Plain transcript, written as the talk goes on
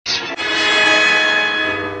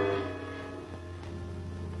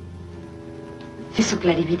Si su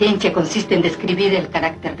clarividencia consiste en describir el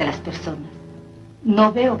carácter de las personas,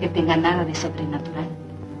 no veo que tenga nada de sobrenatural.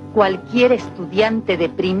 Cualquier estudiante de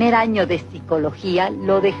primer año de psicología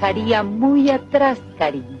lo dejaría muy atrás,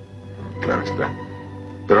 cariño. Claro está.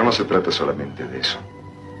 Pero no se trata solamente de eso.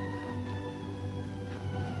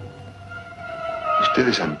 Usted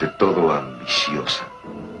es ante todo ambiciosa.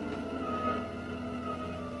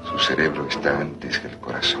 Su cerebro está antes que el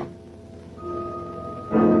corazón.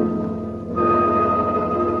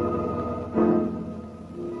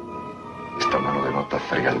 Esta mano denota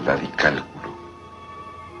frialdad y cálculo.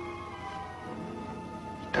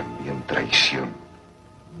 Y también traición.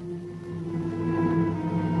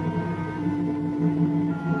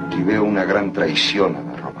 Aquí veo una gran traición a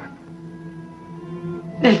la Romano.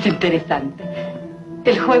 Es interesante.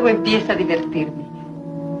 El juego empieza a divertirme.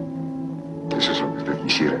 Eso es lo que usted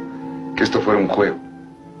quisiera. Que esto fuera un juego.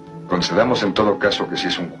 Concedamos en todo caso que si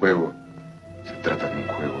es un juego, se trata de un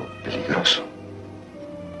juego peligroso.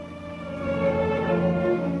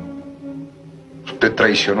 Usted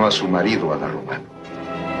traicionó a su marido, a la Romano.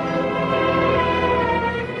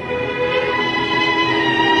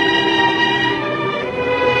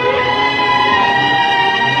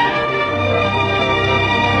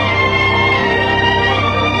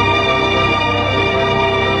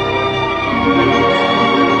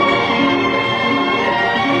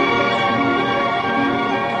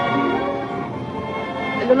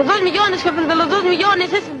 De los 2 millones, jefe, de los 2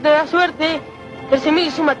 millones, es de la suerte.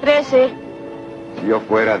 13.000 suma 13. Si yo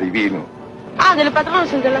fuera adivino. Ah, del patrón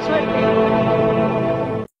es el de la suerte.